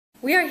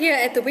We are here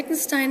at the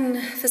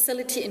Wittenstein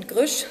facility in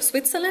Grusch,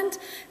 Switzerland.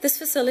 This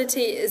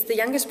facility is the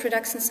youngest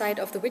production site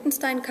of the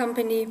Wittenstein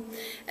company,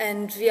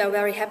 and we are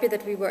very happy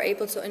that we were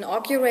able to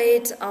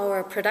inaugurate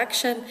our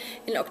production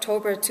in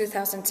October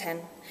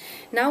 2010.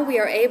 Now we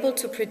are able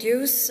to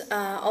produce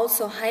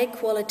also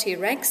high-quality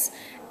racks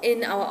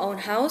in our own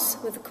house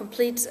with a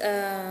complete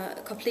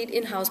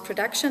in-house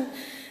production.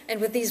 And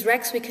with these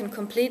racks we can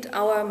complete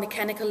our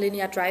mechanical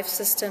linear drive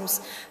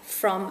systems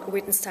from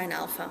Wittenstein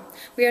Alpha.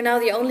 We are now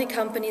the only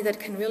company that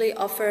can really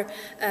offer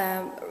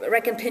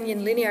rack and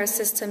pinion linear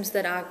systems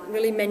that are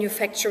really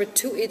manufactured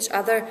to each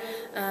other,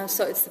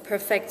 so it's the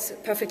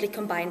perfectly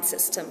combined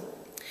system.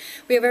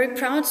 We are very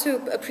proud to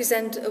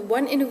present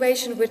one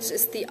innovation, which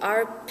is the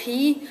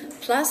RP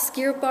Plus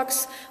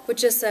gearbox,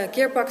 which is a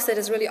gearbox that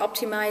is really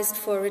optimized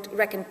for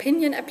rack and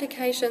pinion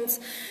applications.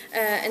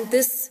 And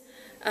this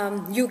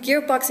new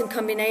gearbox in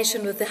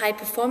combination with the high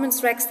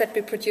performance racks that we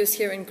produce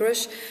here in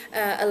Grusch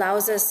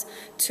allows us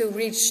to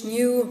reach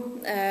new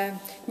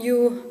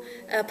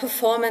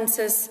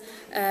performances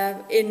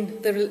in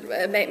the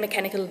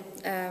mechanical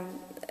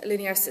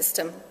linear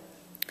system.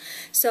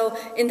 So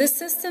in this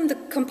system the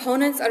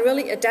components are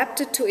really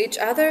adapted to each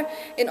other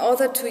in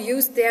order to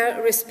use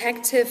their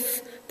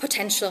respective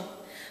potential.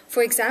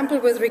 For example,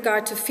 with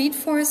regard to feed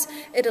force,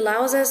 it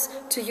allows us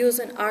to use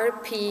an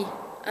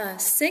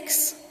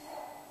RP6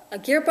 a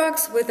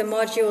gearbox with a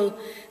module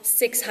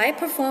 6 high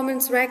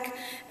performance rack,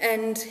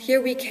 and here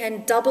we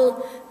can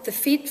double the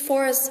feed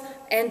force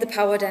and the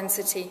power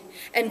density.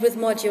 And with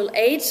module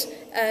 8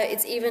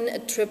 it's even a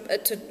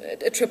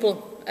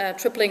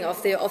tripling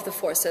of the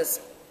forces.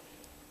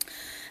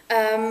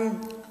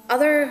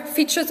 Other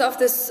features of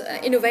this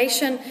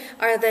innovation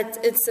are that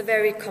it's a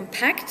very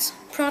compact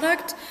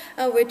product,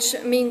 which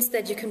means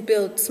that you can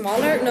build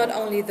smaller, not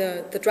only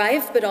the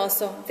drive but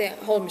also the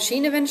whole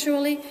machine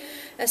eventually.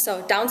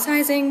 So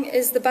downsizing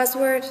is the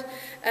buzzword,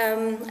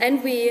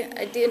 and we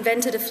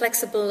invented a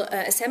flexible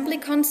assembly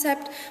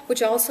concept,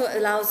 which also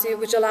allows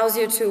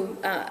you to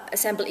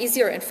assemble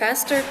easier and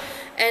faster,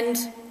 and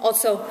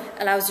also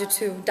allows you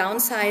to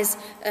downsize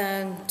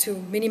to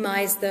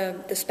minimize the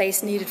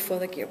space needed for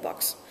the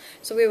gearbox.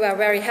 So we were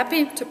very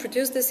happy to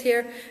produce this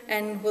here,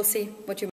 and we'll see what you